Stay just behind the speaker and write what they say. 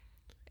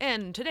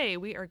And today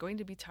we are going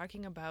to be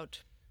talking about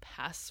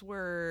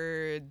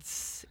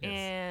passwords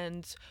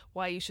and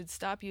why you should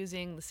stop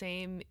using the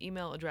same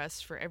email address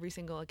for every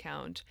single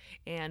account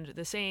and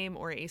the same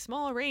or a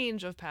small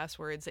range of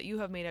passwords that you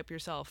have made up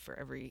yourself for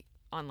every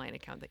online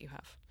account that you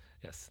have.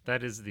 Yes,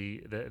 that is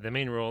the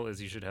main rule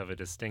is you should have a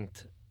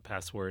distinct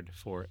password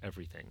for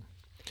everything.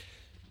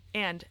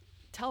 And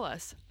tell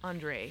us,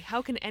 Andre,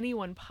 how can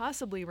anyone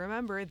possibly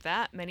remember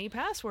that many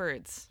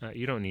passwords?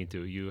 You don't need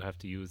to. You have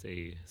to use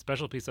a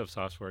special piece of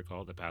software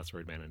called the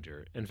Password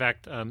Manager. In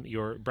fact,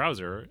 your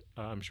browser,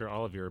 I'm sure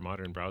all of your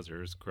modern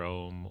browsers,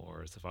 Chrome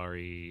or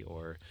Safari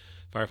or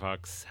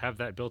Firefox, have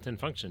that built-in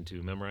function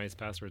to memorize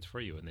passwords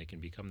for you, and they can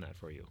become that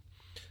for you.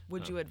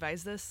 Would you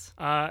advise this?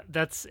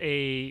 That's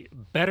a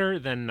better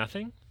than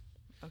nothing.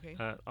 Okay.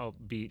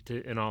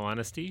 In all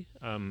honesty,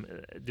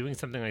 doing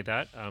something like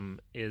that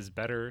is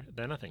better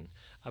than nothing.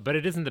 But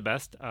it isn't the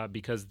best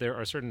because there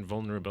are certain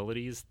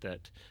vulnerabilities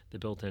that the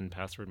built-in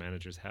password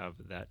managers have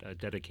that a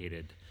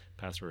dedicated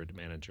password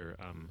manager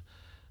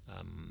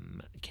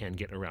can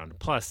get around.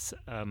 Plus,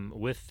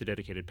 with the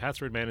dedicated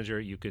password manager,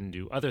 you can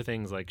do other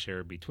things like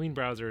share between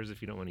browsers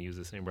if you don't want to use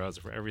the same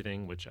browser for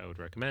everything, which I would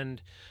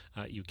recommend.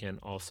 You can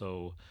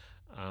also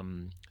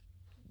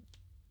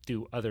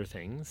do other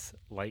things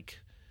like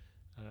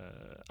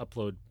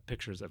upload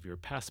pictures of your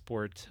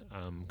passport,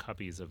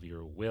 copies of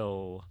your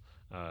will,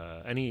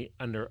 any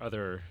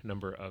other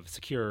number of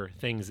secure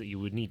things that you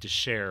would need to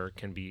share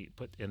can be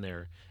put in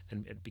there,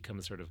 and it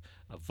becomes sort of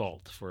a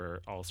vault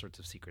for all sorts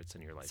of secrets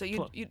in your life. So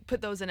you'd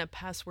put those in a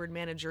password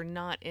manager,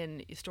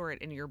 store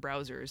it in your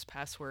browser's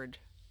password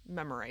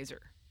memorizer.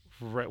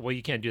 Right. Well,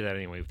 you can't do that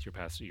anyway with your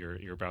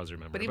browser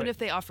memory. But even if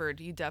they offered,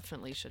 you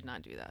definitely should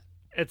not do that.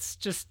 It's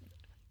just...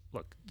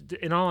 Look,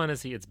 in all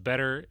honesty, it's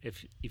better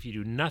if you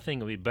do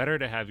nothing. It would be better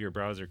to have your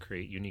browser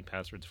create unique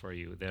passwords for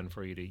you than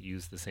for you to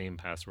use the same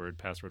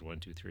password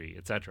 123,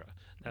 etc.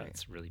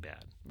 That's really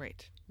bad.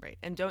 Right.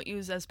 And don't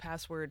use as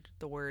password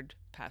the word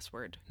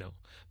password. No,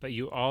 but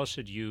you all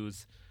should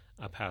use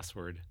a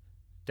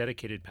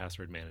dedicated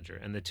password manager.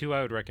 And the two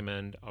I would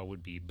recommend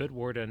would be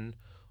Bitwarden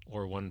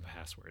or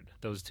 1Password.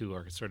 Those two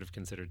are sort of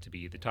considered to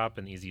be the top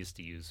and easiest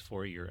to use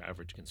for your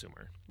average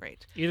consumer.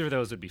 Right. Either of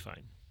those would be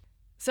fine.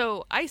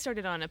 So I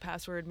started on a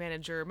password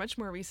manager much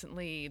more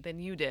recently than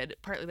you did.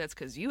 Partly that's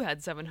because you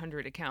had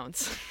 700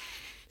 accounts.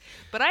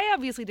 But I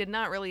obviously did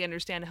not really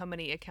understand how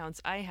many accounts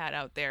I had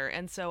out there.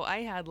 And so I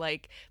had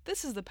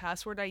this is the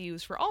password I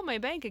use for all my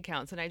bank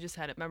accounts. And I just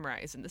had it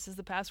memorized. And this is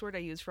the password I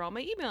use for all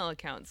my email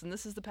accounts. And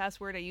this is the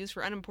password I use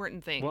for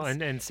unimportant things. Well,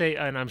 and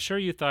I'm sure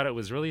you thought it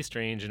was really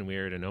strange and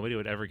weird and nobody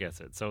would ever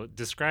guess it. So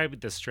describe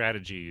the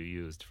strategy you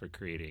used for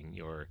creating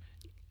your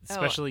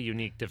especially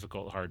unique,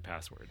 difficult, hard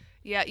password.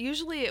 Yeah,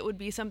 usually it would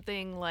be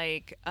something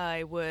like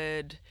I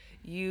would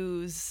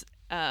use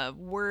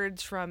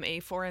words from a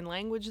foreign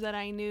language that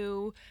I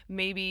knew,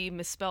 maybe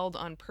misspelled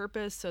on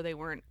purpose so they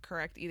weren't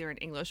correct either in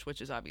English, which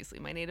is obviously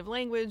my native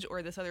language,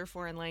 or this other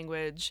foreign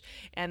language.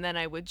 And then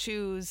I would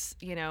choose,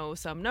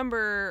 some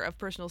number of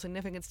personal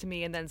significance to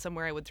me, and then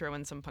somewhere I would throw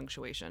in some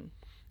punctuation.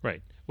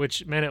 Right,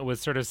 which meant it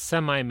was sort of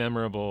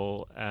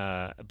semi-memorable,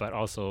 but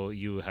also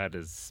you had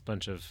a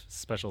bunch of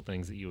special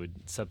things that you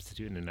would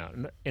substitute in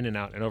and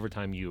out, and over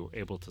time you were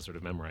able to sort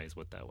of memorize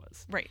what that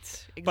was. Right,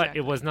 exactly. But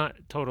it was not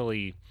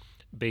totally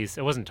based,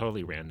 it wasn't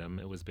totally random,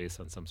 it was based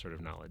on some sort of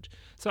knowledge.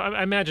 So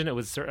I imagine it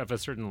was of a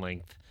certain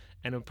length,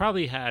 and it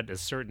probably had a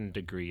certain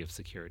degree of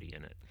security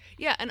in it.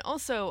 Yeah, and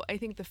also I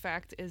think the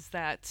fact is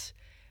that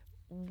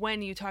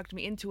when you talked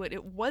me into it,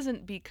 it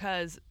wasn't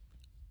because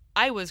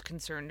I was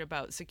concerned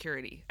about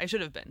security. I should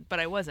have been, but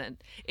I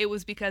wasn't. It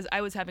was because I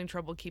was having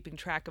trouble keeping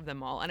track of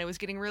them all, and I was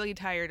getting really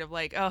tired of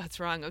oh, it's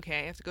wrong. Okay,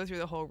 I have to go through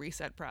the whole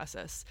reset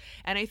process.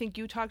 And I think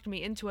you talked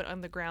me into it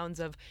on the grounds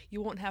of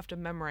you won't have to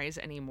memorize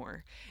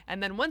anymore.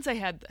 And then once I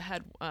had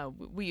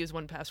we use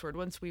 1Password,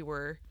 once we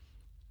were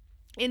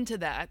into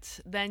that,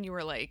 then you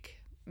were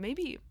like,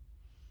 maybe,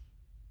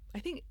 I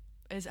think,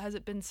 has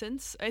it been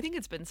since? I think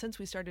it's been since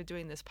we started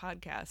doing this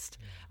podcast.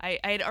 I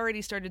had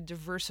already started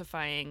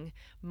diversifying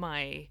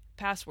my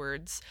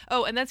passwords.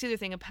 Oh, and that's the other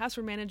thing. A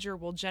password manager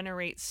will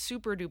generate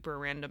super duper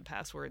random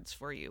passwords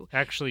for you.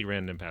 Actually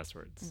random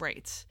passwords.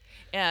 Right.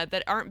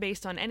 That aren't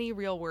based on any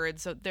real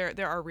words. So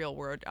there are real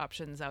word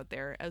options out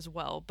there as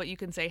well. But you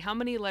can say how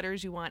many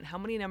letters you want, how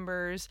many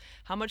numbers,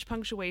 how much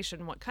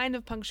punctuation, what kind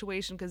of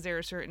punctuation, because there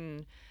are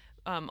certain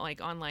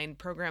online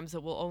programs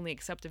that will only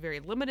accept a very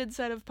limited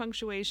set of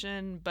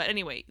punctuation. But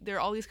anyway, there are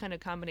all these kind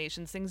of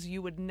combinations, things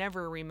you would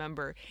never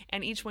remember,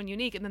 and each one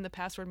unique, and then the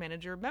password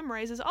manager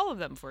memorizes all of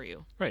them for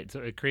you. Right,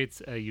 so it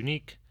creates a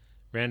unique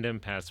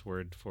random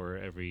password for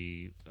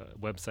every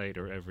website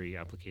or every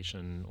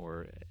application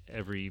or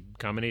every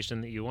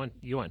combination that you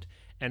want.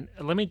 And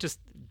let me just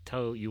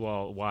tell you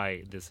all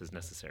why this is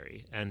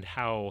necessary and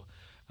how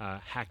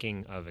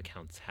hacking of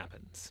accounts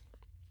happens.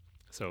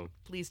 So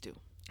please do.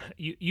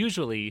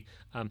 Usually,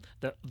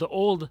 the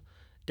old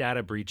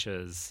data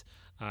breaches,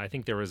 I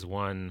think there was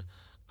one,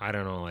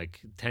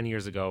 10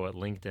 years ago at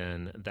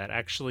LinkedIn that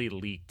actually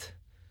leaked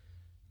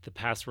the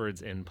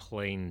passwords in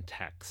plain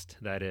text.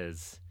 That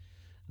is,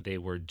 they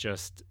were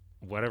just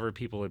whatever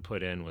people had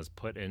put in was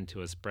put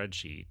into a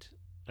spreadsheet,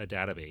 a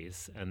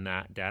database, and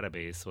that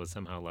database was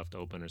somehow left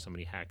open or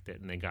somebody hacked it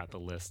and they got the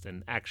list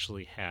and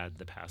actually had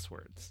the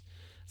passwords.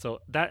 So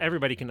that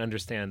everybody can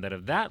understand that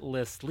if that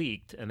list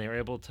leaked and they were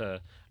able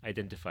to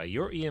identify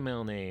your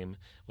email name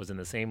was in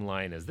the same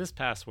line as this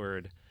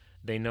password,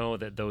 they know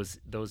that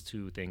those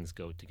two things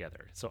go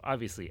together. So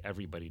obviously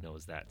everybody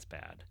knows that's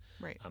bad.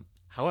 Right.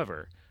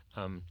 However,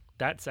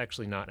 that's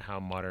actually not how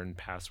modern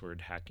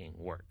password hacking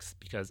works,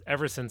 because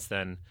ever since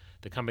then,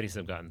 the companies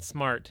have gotten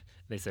smart.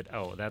 They said,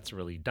 "Oh, that's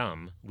really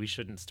dumb. We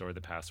shouldn't store the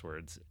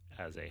passwords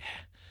as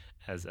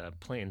a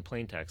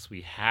plain text.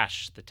 We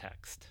hash the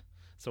text."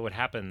 So what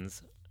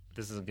happens?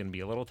 This is going to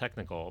be a little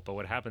technical, but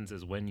what happens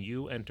is when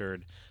you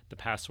entered the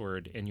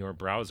password in your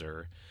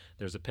browser,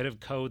 there's a bit of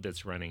code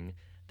that's running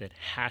that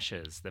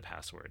hashes the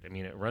password. I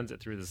mean, it runs it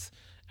through this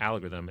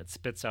algorithm. It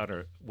spits out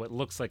what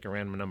looks like a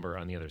random number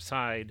on the other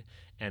side,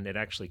 and it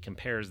actually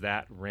compares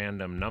that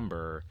random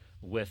number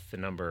with the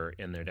number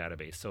in their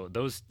database. So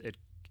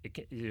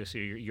so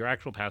your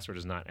actual password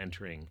is not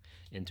entering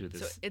into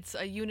this. So it's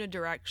a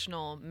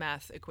unidirectional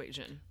math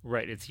equation.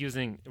 Right. It's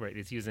using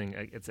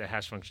it's a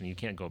hash function. You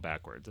can't go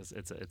backwards.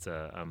 It's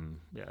a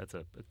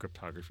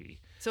cryptography.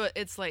 So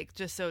it's like,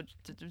 just so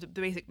the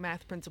basic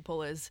math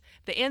principle is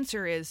the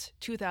answer is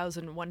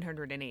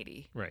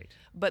 2,180. Right.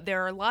 But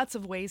there are lots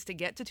of ways to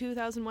get to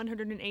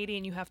 2,180,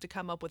 and you have to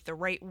come up with the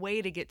right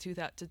way to get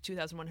to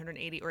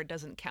 2,180, or it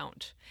doesn't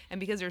count. And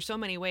because there's so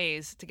many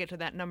ways to get to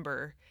that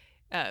number,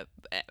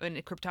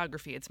 in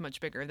cryptography, it's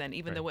much bigger than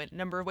even the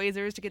number of ways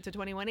there is to get to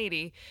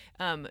 2180.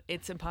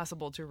 It's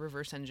impossible to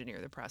reverse engineer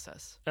the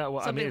process.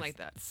 Something like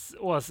that.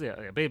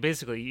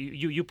 Basically,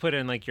 you put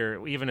in like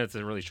even if it's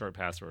a really short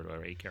password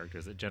or 8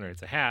 characters, it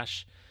generates a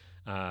hash.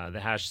 The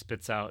hash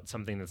spits out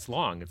something that's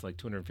long. It's like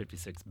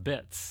 256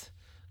 bits.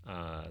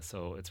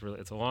 So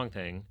it's a long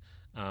thing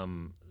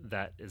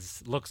that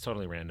looks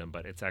totally random,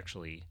 but it's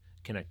actually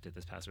connected to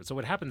this password. So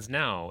what happens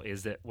now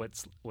is that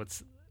what's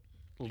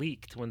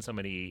leaked when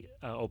somebody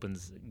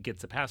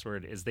gets a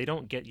password is they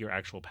don't get your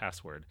actual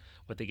password.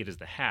 What they get is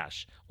the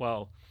hash.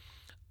 Well,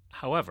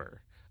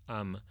 however,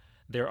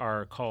 there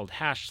are called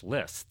hash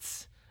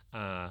lists,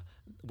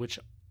 which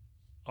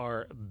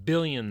are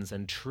billions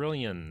and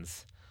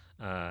trillions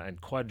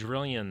and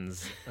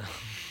quadrillions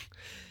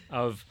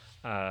of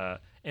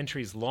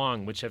entries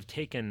long, which have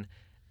taken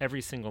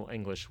every single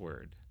English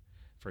word,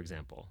 for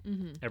example,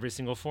 every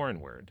single foreign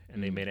word,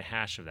 and they made a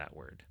hash of that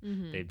word.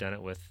 They've done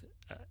it with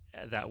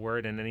that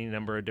word and any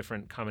number of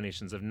different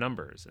combinations of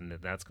numbers, and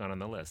that's gone on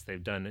the list.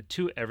 They've done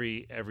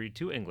every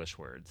 2 English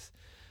words,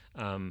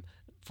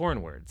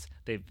 foreign words.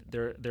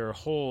 There are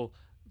whole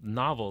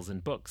novels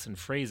and books and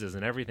phrases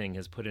and everything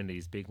has put into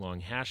these big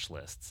long hash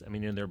lists. I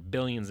mean, there are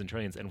billions and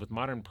trillions. And with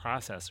modern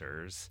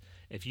processors,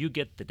 if you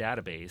get the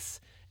database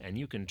and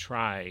you can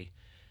try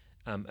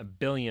a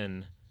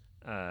billion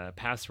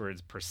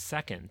passwords per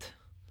second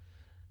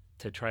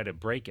to try to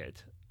break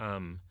it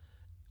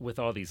with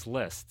all these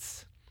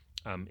lists,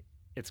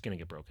 it's going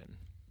to get broken.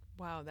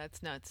 Wow,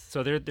 that's nuts.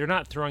 So they're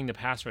not throwing the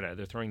password out;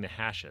 they're throwing the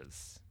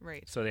hashes.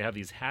 Right. So they have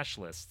these hash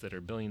lists that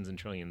are billions and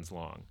trillions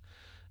long,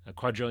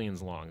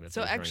 quadrillions long.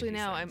 So actually,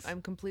 now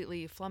I'm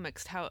completely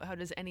flummoxed. How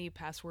does any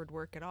password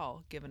work at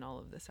all, given all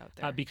of this out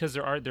there? Because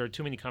there are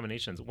too many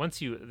combinations.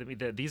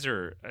 These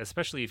are,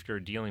 especially if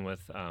you're dealing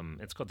with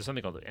there's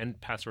something called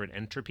password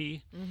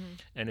entropy,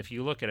 and if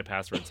you look at a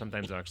password,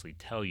 sometimes it'll actually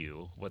tell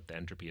you what the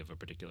entropy of a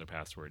particular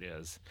password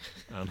is.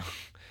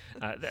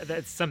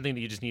 That's something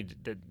that you just need.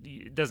 That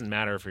it doesn't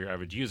matter for your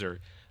average user.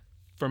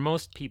 For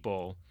most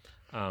people,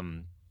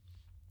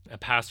 a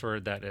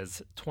password that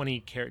is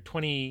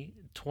 20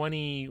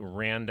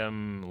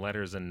 random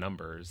letters and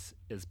numbers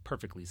is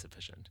perfectly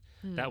sufficient.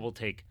 That will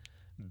take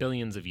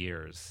billions of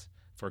years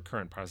for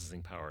current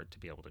processing power to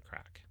be able to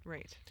crack.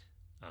 Right.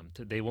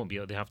 They won't be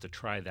able. They have to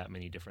try that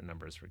many different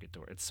numbers for it to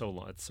work. It's so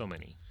long. It's so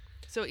many.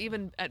 So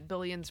even at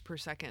billions per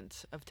second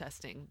of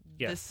testing,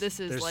 yes, this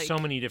is there's like so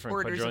many different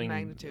orders of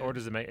magnitude.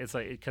 It's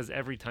like because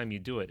every time you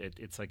do it,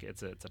 it's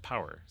a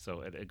power, so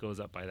it goes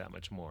up by that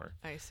much more.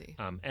 I see.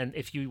 And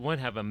if you want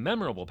to have a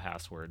memorable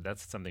password,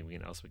 that's something we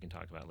can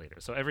talk about later.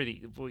 So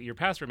your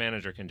password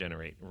manager can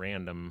generate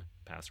random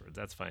passwords.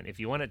 That's fine. If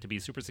you want it to be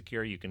super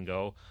secure, you can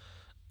go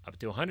up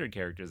to 100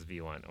 characters if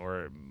you want,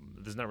 or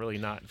there's not really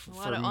a lot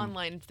of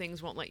online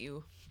things won't let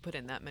you put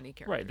in that many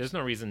characters. Right. There's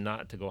no reason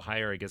not to go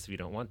higher, I guess, if you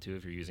don't want to,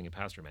 if you're using a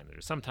password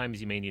manager. Sometimes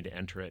you may need to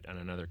enter it on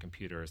another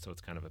computer, so it's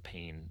kind of a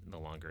pain the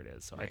longer it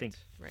is. So I think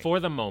for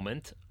the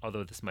moment,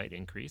 although this might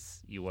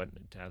increase, you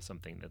want to have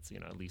something that's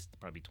at least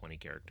probably 20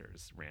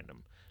 characters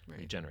random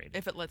generated.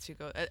 If it lets you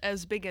go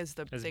as big as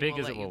the as thing big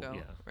will as let it will, you go.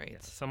 yeah. Right. Yeah.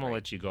 Some will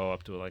let you go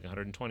up to like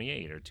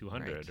 128 or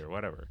 200 or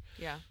whatever.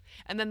 Yeah.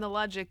 And then the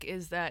logic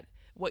is that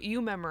what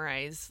you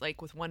memorize,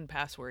 like with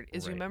 1Password,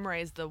 is you Right.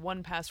 memorize the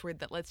 1Password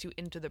that lets you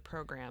into the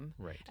program.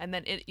 Right. And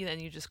then then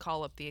you just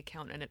call up the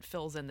account and it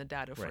fills in the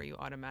data for Right. you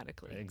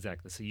automatically.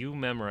 Exactly. So you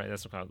memorize.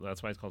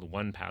 That's why it's called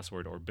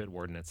 1Password or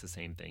Bitwarden. It's the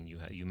same thing.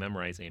 You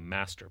memorize a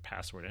master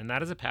password, and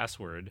that is a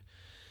password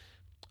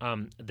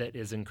that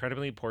is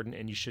incredibly important,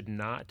 and you should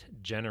not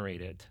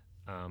generate it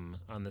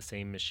on the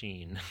same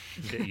machine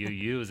that you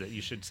use it.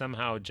 You should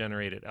somehow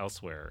generate it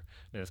elsewhere.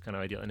 That's kind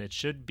of ideal, and it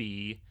should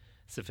be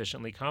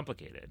sufficiently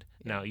complicated.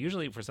 Yeah. Now,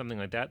 usually for something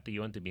like that you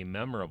want to be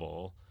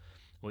memorable,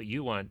 what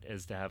you want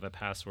is to have a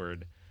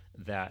password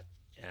that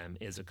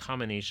is a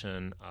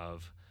combination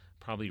of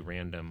probably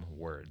random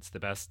words. The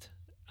best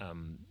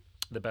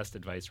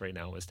advice right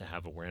now is to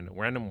have a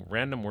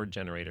random word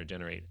generator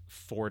generate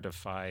 4 to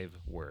 5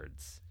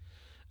 words.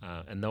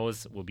 And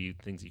those will be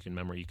things you can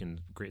remember. You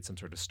can create some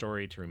sort of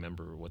story to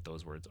remember what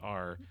those words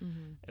are.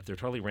 Mm-hmm. If they're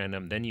totally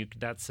random, then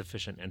that's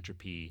sufficient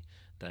entropy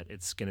that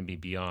it's going to be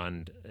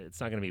it's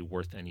not going to be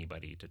worth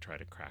anybody to try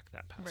to crack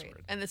that password.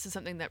 Right. And this is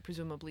something that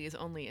presumably is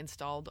only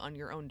installed on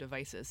your own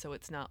devices, so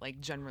it's not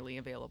like generally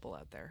available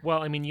out there.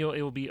 Well, I mean,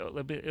 it will be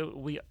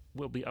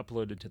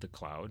uploaded to the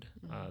cloud.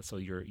 Mm-hmm. So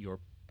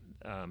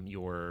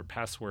your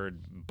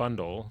password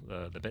bundle,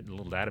 the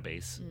little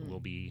database, will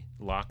be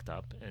locked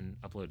up and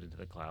uploaded to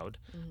the cloud,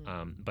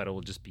 but it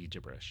will just be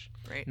gibberish.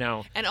 Right.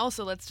 Now, and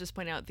also, let's just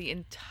point out the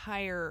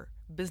entire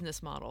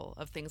business model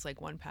of things like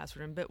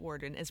 1Password and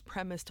Bitwarden is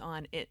premised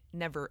on it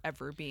never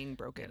ever being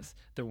broken. yes,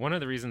 one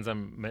of the reasons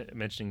I'm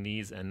mentioning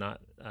these and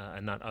not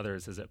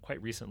others is that quite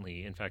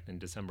recently, in fact, in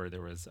December, there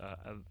was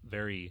a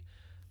very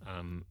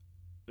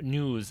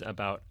news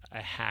about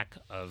a hack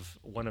of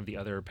one of the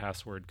other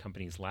password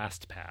companies,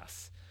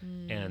 LastPass.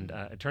 And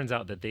it turns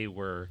out that they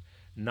were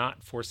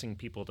not forcing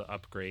people to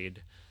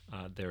upgrade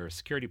their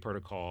security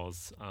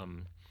protocols.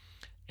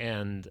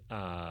 And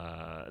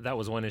that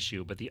was one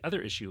issue. But the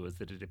other issue is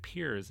that it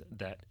appears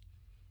that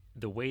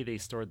the way they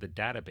stored the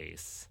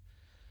database,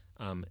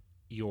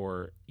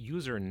 your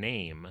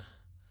username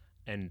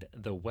and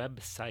the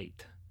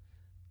website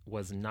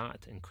was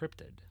not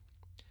encrypted.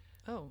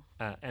 Oh.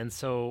 And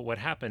so what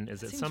happened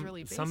is that Seems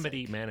really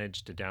somebody basic.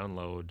 managed to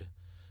download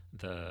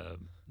the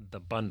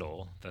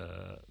bundle,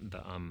 the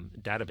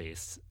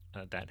database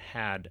that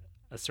had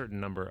a certain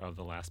number of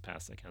the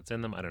LastPass accounts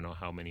in them. I don't know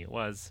how many it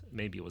was.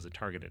 Maybe it was a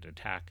targeted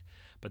attack.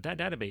 But that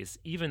database,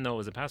 even though it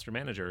was a password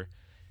manager,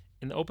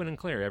 in the open and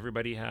clear,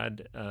 everybody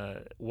had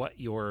what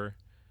your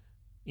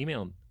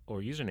email or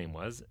username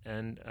was,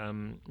 and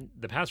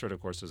the password, of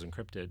course, was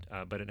encrypted,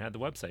 but it had the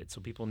website, so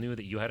people knew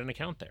that you had an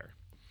account there.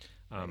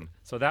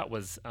 So that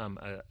was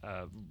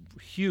a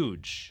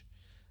huge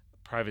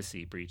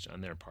privacy breach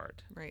on their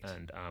part. Right.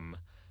 And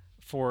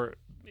for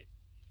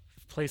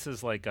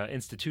places like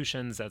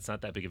institutions, that's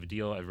not that big of a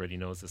deal. Everybody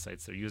knows the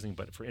sites they're using.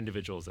 But for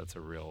individuals, that's a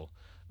real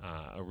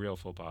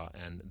faux pas.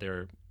 And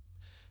they're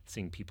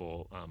seeing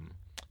people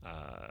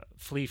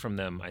flee from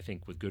them, I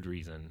think, with good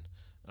reason,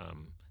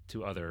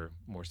 to other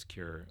more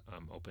secure,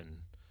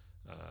 open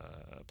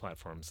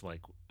platforms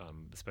like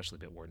especially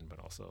Bitwarden, but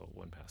also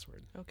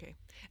 1Password. Okay.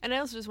 And I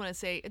also just want to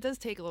say it does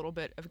take a little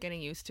bit of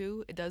getting used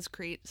to. It does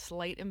create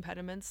slight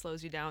impediments,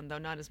 slows you down, though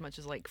not as much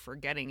as like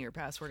forgetting your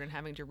password and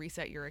having to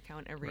reset your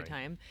account every Right.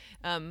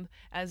 time.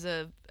 As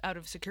a out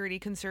of security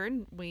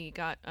concern, we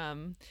got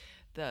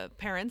the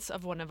parents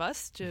of one of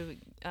us to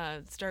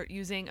start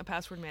using a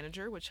password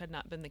manager, which had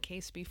not been the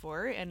case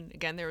before. And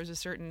again, there was a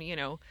certain,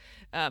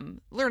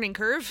 learning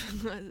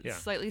curve, Yeah,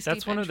 slightly steep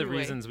that's one of the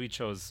entryway. reasons we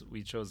chose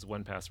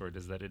 1Password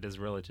is that it is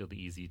relatively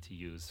easy to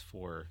use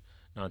for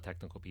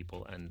non-technical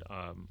people, and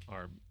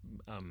our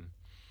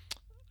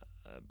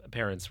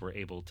parents were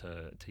able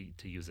to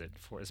use it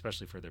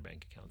especially for their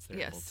bank accounts. They're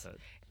Yes. able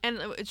to.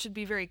 And it should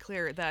be very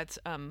clear that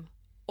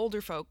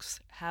older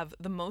folks have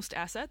the most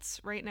assets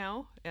right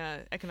now,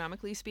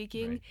 economically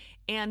speaking, Right.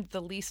 and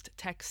the least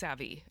tech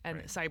savvy and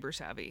Right. cyber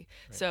savvy.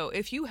 So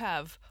if you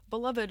have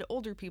beloved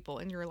older people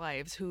in your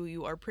lives who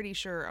you are pretty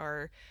sure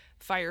are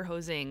fire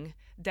hosing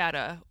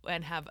data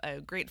and have a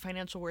great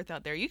financial worth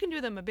out there, you can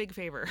do them a big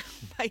favor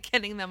by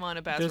getting them on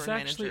a password There's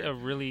actually manager.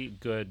 a really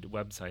good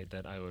website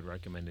that I would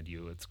recommend to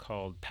you. It's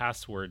called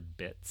Password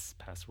Bits.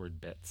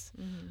 Password Bits.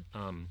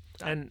 And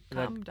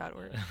 .com,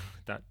 .org.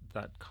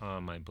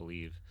 .com, I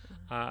believe.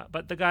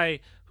 But the guy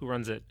who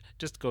runs it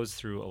just goes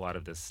through a lot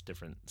of this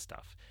different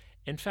stuff.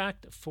 In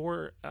fact,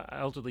 for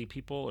elderly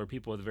people or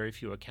people with very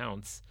few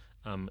accounts,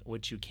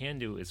 what you can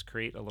do is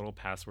create a little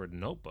password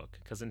notebook.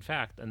 Because in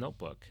fact, a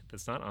notebook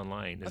that's not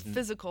online A is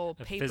physical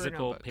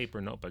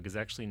paper notebook is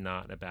actually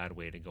not a bad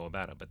way to go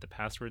about it. But the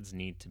passwords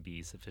need to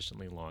be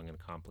sufficiently long and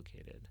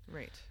complicated.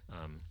 Right.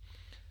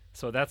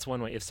 So that's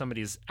one way. If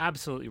somebody is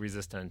absolutely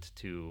resistant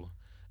to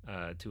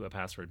a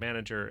password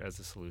manager as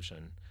a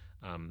solution,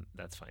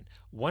 that's fine.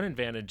 One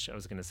advantage I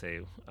was going to say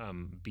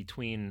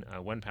between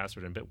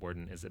 1Password and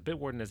Bitwarden is that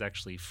Bitwarden is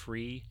actually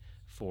free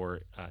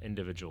for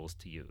individuals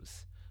to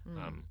use.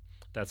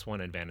 That's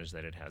one advantage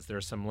that it has. There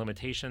are some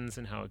limitations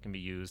in how it can be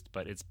used,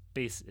 but it's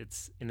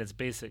in its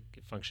basic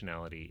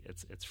functionality,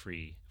 it's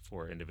free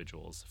for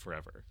individuals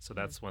forever. So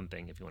that's one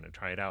thing if you want to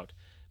try it out.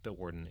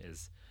 Bitwarden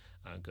is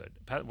good.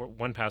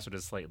 1Password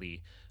is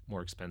slightly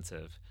more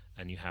expensive,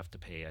 and you have to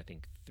pay, I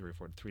think,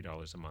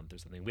 $3 a month or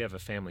something. We have a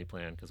family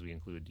plan because we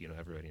include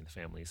everybody in the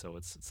family, so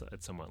it's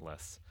somewhat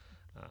less.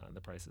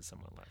 The price is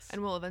somewhat less.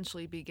 And we'll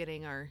eventually be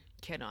getting our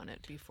kid on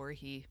it before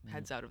he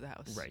heads out of the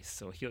house. Right.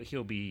 So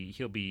he'll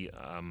be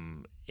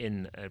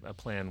in a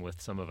plan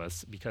with some of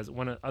us, because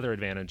one other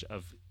advantage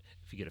of,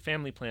 if you get a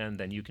family plan,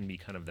 then you can be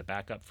kind of the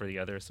backup for the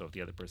other. So if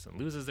the other person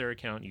loses their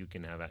account, you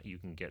can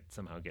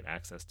somehow get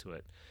access to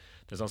it.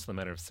 There's also the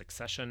matter of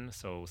succession.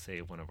 So say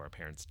if one of our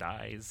parents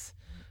dies,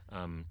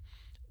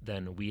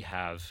 then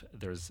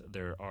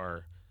there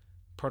are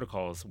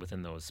protocols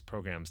within those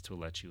programs to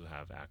let you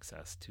have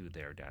access to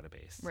their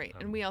database. Right.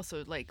 And we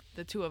also, like,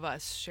 the two of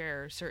us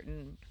share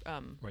certain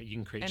right. You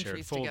can create shared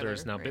entries folders.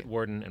 together, Now, right.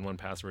 Bitwarden and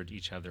 1Password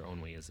each have their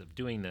own ways of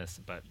doing this,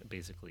 but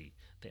basically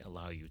they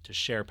allow you to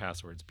share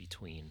passwords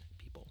between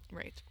people.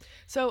 Right.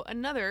 So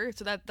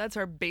that's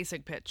our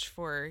basic pitch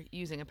for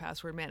using a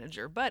password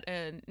manager. But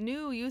a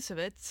new use of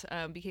it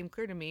became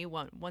clear to me.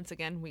 Once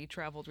again, we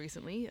traveled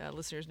recently.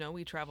 Listeners know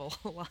we travel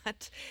a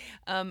lot.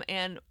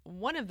 And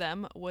one of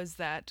them was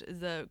that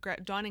the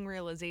dawning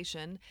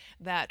realization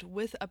that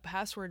with a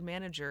password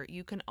manager,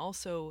 you can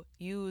also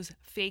use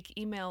fake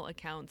email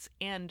accounts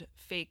and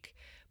fake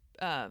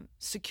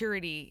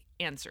security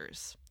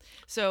answers.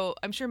 So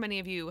I'm sure many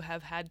of you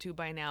have had to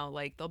by now,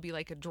 like, there'll be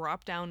like a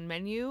drop down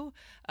menu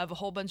of a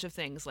whole bunch of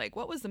things, like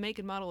what was the make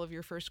and model of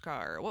your first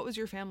car, or what was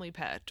your family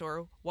pet,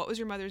 or what was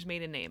your mother's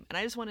maiden name. And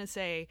I just want to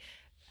say,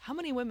 how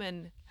many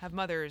women have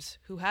mothers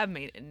who have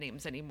maiden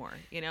names anymore?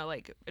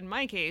 Like in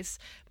my case,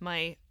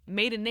 my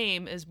maiden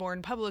name is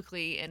born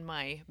publicly in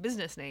my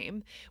business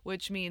name,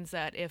 which means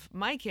that if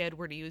my kid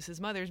were to use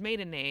his mother's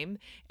maiden name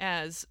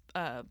as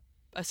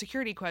a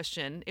security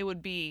question, it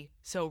would be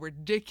so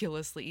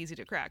ridiculously easy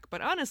to crack.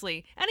 But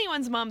honestly,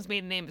 anyone's mom's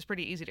maiden name is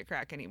pretty easy to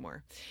crack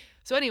anymore.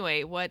 So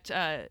anyway, what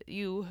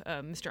you,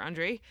 Mr.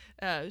 Andre,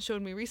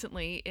 showed me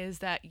recently is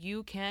that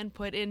you can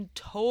put in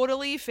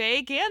totally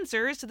fake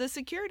answers to the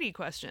security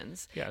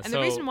questions. Yeah, and the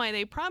reason why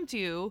they prompt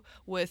you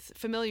with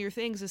familiar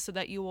things is so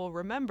that you will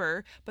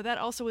remember, but that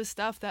also is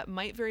stuff that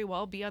might very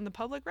well be on the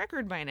public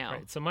record by now.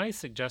 Right. So my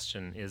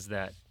suggestion is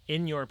that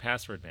in your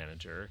password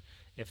manager,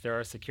 if there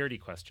are security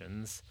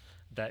questions,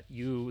 that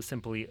you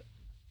simply,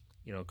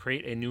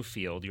 create a new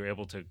field. You're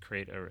able to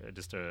create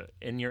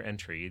in your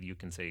entry, you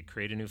can say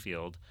create a new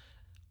field,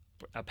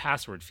 a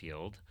password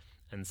field,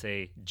 and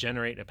say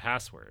generate a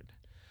password.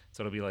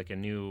 So it'll be like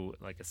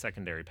a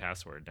secondary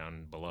password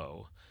down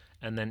below.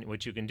 And then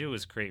what you can do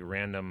is create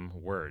random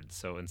words.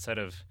 So instead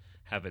of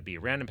have it be a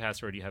random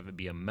password, you have it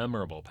be a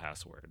memorable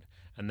password.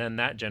 And then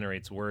that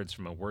generates words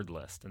from a word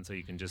list. And so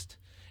you can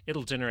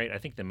it'll generate, I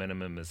think the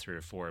minimum is 3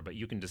 or 4, but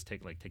you can just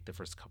take the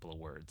first couple of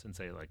words and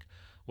say, like,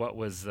 what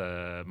was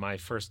my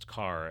first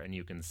car? And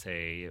you can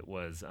say it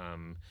was,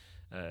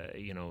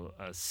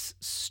 a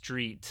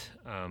street.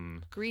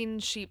 Green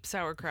sheep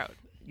sauerkraut.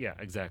 Yeah,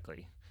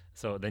 exactly.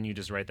 So then you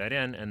just write that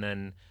in, and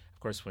then, of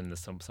course, when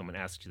someone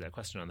asks you that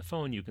question on the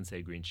phone, you can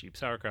say green sheep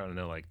sauerkraut, and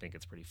they'll think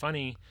it's pretty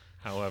funny.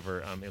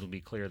 However, it'll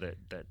be clear that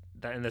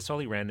and that's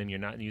totally random. You're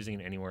not using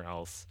it anywhere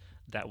else.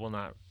 That will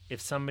not. If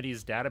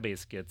somebody's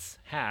database gets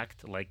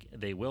hacked, like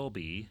they will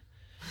be,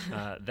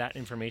 that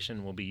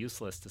information will be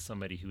useless to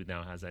somebody who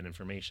now has that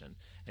information,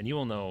 and you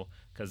will know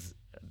because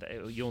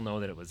you'll know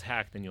that it was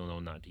hacked, and you'll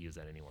know not to use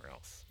that anywhere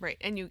else. Right,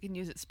 and you can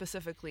use it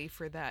specifically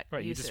for that.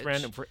 Right, usage. You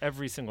just for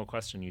every single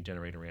question, you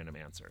generate a random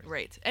answer.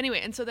 Right. Anyway,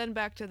 and so then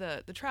back to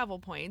the travel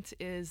point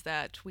is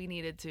that we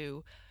needed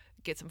to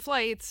get some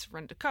flights,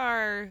 rent a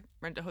car,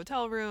 rent a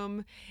hotel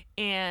room,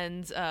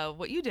 and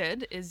what you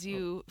did is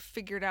you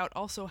figured out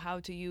also how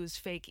to use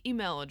fake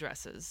email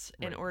addresses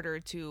in order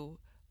to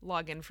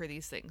log in for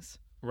these things.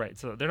 Right.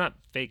 So they're not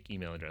fake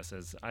email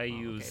addresses. I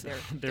use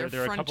there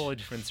are a couple of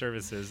different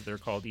services. They're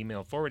called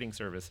email forwarding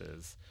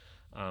services.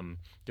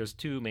 There's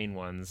two main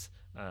ones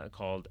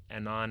called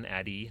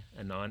AnonAddy,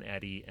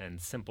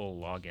 and Simple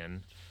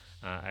Login.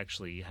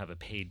 Actually have a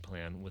paid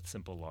plan with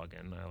Simple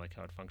Login. I like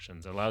how it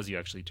functions. It allows you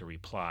actually to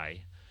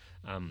reply.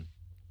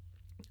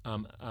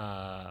 But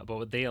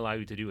what they allow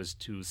you to do is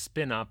to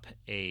spin up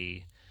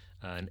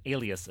an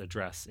alias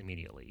address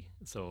immediately.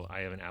 So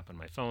I have an app on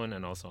my phone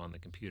and also on the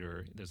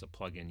computer. There's a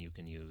plugin you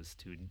can use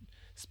to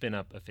spin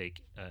up a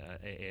fake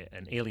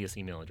an alias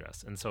email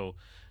address. And so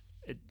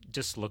it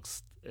just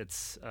looks.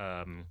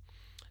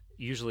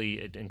 Usually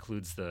it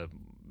includes the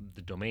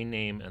domain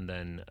name and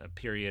then a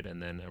period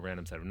and then a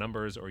random set of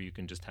numbers, or you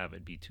can just have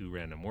it be 2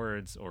 random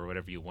words or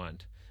whatever you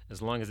want,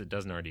 as long as it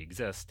doesn't already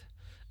exist.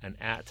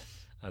 And at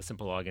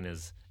Simple Login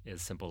is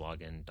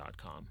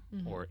simplelogin.com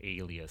or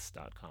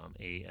alias.com,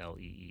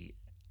 ALEEIAIS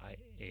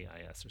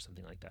or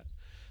something like that.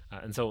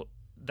 And so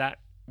that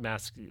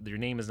mask, your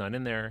name is not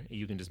in there.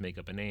 You can just make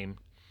up a name.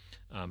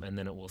 and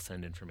then it will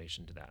send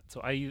information to that.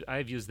 So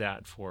I've used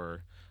that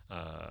for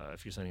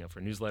if you're signing up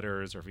for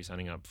newsletters, or if you're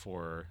signing up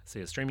for,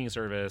 say, a streaming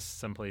service,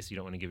 someplace you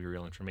don't want to give your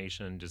real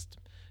information, just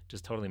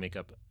totally make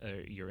up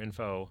your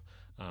info,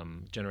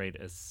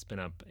 spin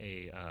up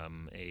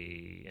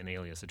an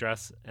alias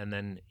address, and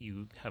then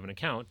you have an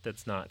account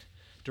that's not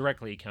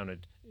directly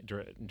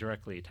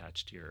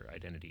attached to your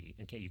identity,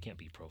 and you can't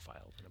be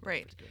profiled.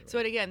 Right. So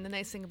again, the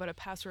nice thing about a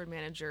password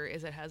manager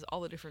is it has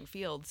all the different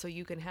fields, so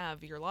you can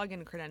have your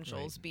login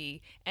credentials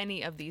be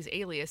any of these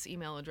alias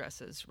email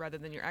addresses rather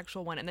than your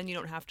actual one, and then you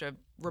don't have to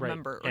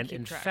remember or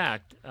keep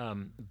track. And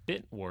in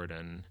fact,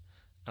 Bitwarden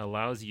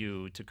allows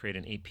you to create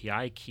an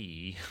API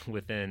key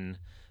within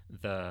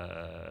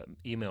the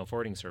email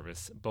forwarding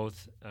service,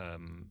 both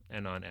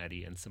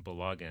Anon-ADDI and Simple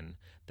Login,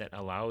 that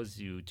allows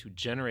you to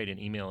generate an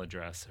email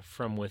address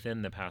from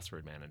within the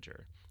password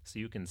manager. So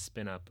you can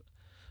spin up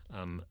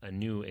a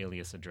new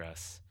alias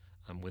address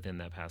within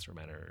that password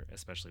manager,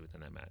 especially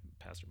within that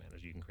password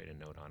manager. You can create a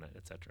note on it,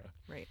 etc.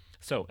 Right.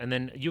 So, and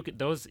then you can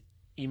those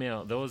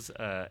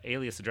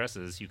alias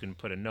addresses, you can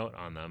put a note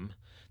on them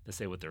to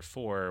say what they're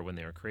for, when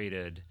they were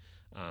created.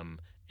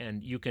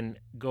 And you can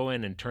go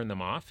in and turn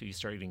them off if you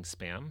start getting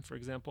spam, for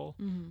example,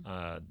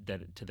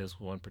 to this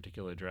one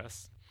particular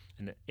address,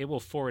 and it will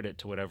forward it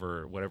to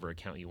whatever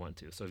account you want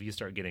to. So if you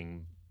start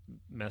getting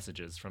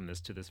messages from this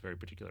to this very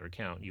particular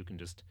account, you can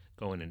just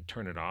go in and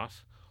turn it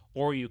off,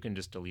 or you can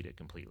just delete it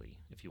completely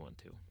if you want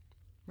to.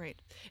 Right.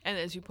 And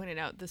as you pointed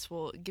out, this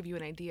will give you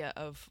an idea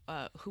of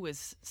who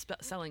is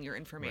selling your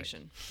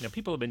information. Right. Now,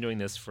 people have been doing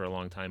this for a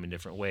long time in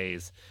different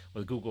ways.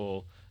 With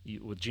Google,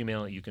 with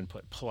Gmail, you can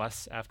put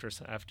plus after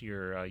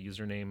your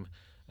username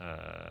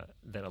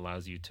that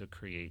allows you to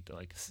create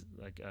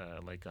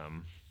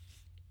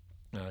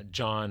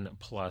John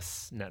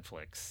plus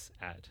Netflix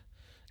at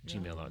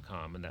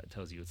gmail.com, and that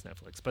tells you it's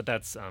Netflix. But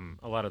that's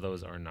a lot of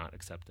those are not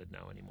accepted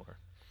now anymore.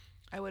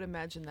 I would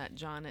imagine that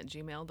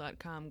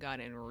john@gmail.com got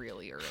in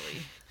really early.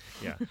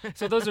 Yeah.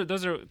 So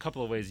those are a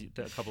couple of ways,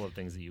 a couple of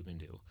things that you can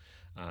do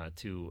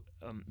to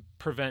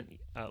prevent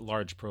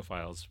large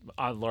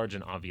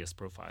and obvious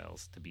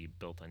profiles to be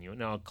built on you.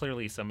 Now,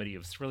 clearly, somebody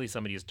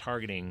is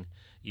targeting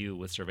you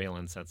with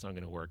surveillance. That's not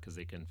going to work because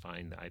they can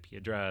find the IP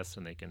address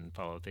and they can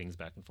follow things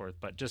back and forth.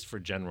 But just for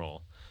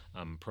general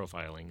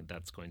profiling,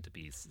 that's going to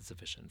be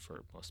sufficient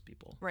for most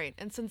people. Right.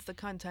 And since the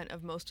content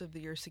of most of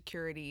your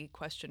security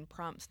question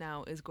prompts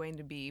now is going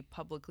to be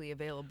publicly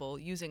available,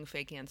 using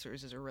fake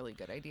answers is a really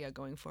good idea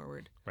going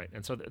forward. Right.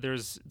 And so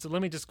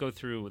let me just go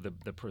through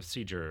the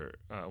procedure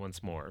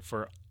once more.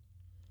 For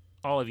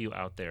all of you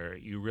out there,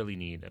 you really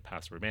need a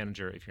password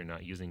manager. If you're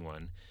not using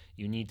one,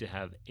 you need to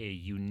have a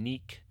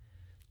unique,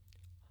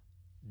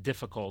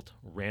 difficult,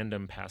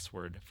 random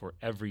password for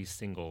every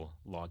single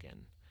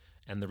login.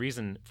 And the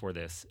reason for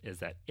this is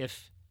that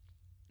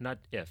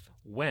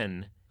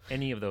when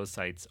any of those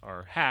sites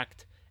are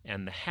hacked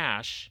and the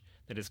hash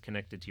that is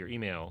connected to your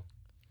email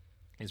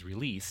is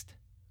released,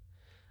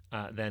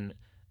 then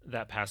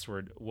that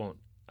password won't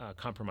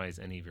compromise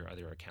any of your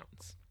other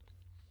accounts,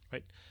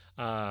 right?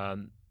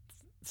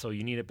 So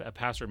you need a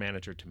password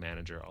manager to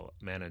manage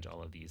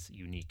all of these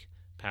unique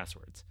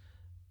passwords.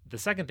 The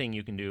second thing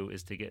you can do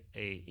is to get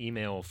a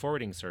email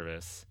forwarding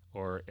service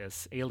or an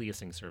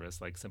aliasing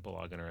service like Simple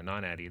Login or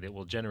Anon-ADDI that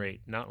will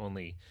generate not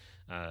only,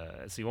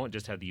 so you won't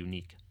just have the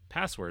unique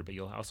password, but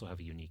you'll also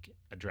have a unique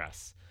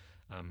address.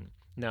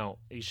 Now,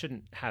 you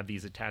shouldn't have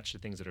these attached to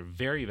things that are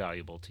very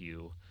valuable to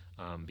you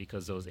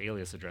because those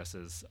alias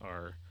addresses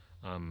are,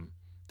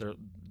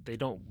 they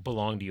don't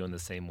belong to you in the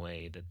same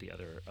way that the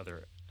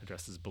other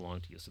addresses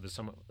belong to you. So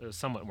they're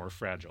somewhat more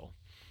fragile.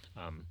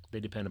 They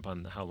depend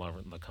upon how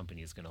long the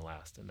company is going to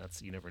last, and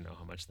you never know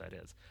how much that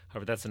is.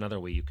 However, that's another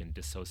way you can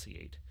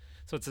dissociate.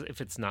 So if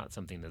it's not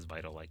something that's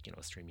vital, like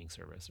a streaming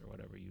service or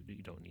whatever, you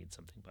don't need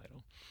something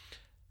vital.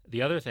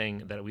 The other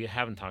thing that we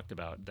haven't talked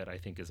about that I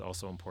think is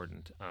also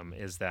important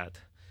is that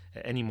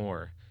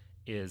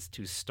is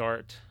to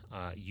start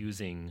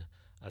using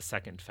a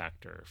second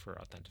factor for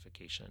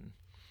authentication.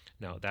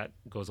 Now, that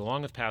goes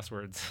along with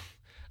passwords.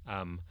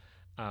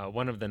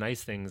 One of the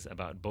nice things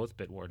about both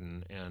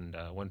Bitwarden and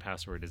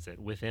 1Password is that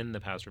within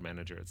the password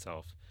manager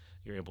itself,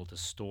 you're able to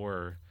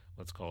store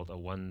what's called a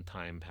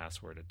one-time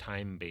password, a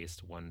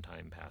time-based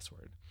one-time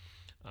password.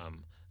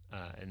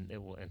 And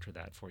it will enter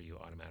that for you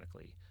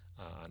automatically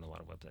on a lot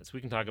of websites.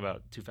 We can talk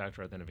about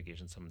two-factor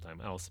authentication sometime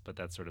else, but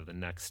that's sort of the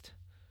next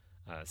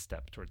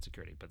step towards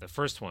security. But the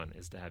first one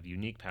is to have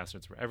unique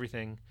passwords for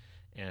everything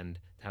and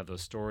have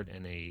those stored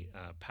in a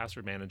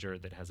password manager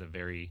that has a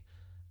very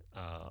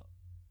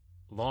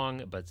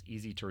long but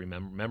easy to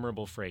remember,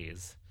 memorable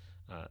phrase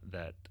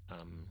that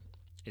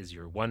is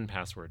your one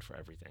password for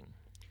everything.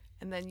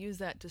 And then use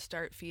that to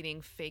start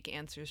feeding fake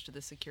answers to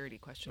the security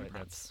question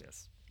prompts.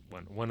 That's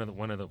one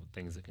of the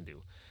things it can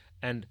do.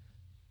 And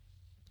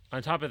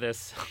on top of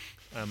this,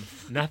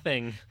 none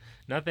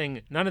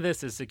of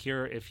this is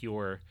secure if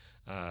your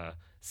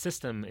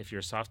system, if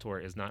your software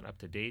is not up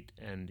to date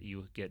and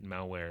you get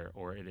malware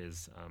or it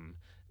is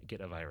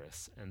get a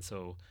virus. And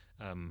so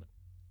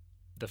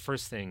the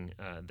first thing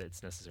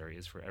that's necessary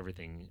is for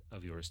everything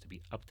of yours to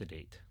be up to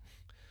date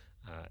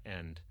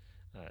and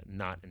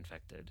not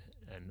infected,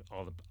 and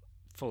all the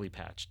fully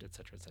patched, et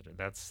cetera, et cetera.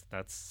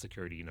 That's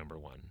security number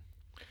one.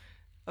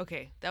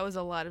 Okay, that was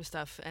a lot of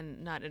stuff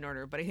and not in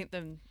order, but I think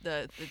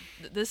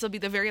this will be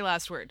the very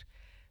last word.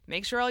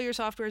 Make sure all your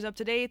software is up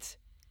to date.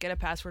 Get a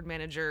password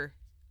manager.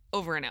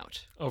 Over and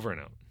out. Over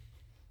and out.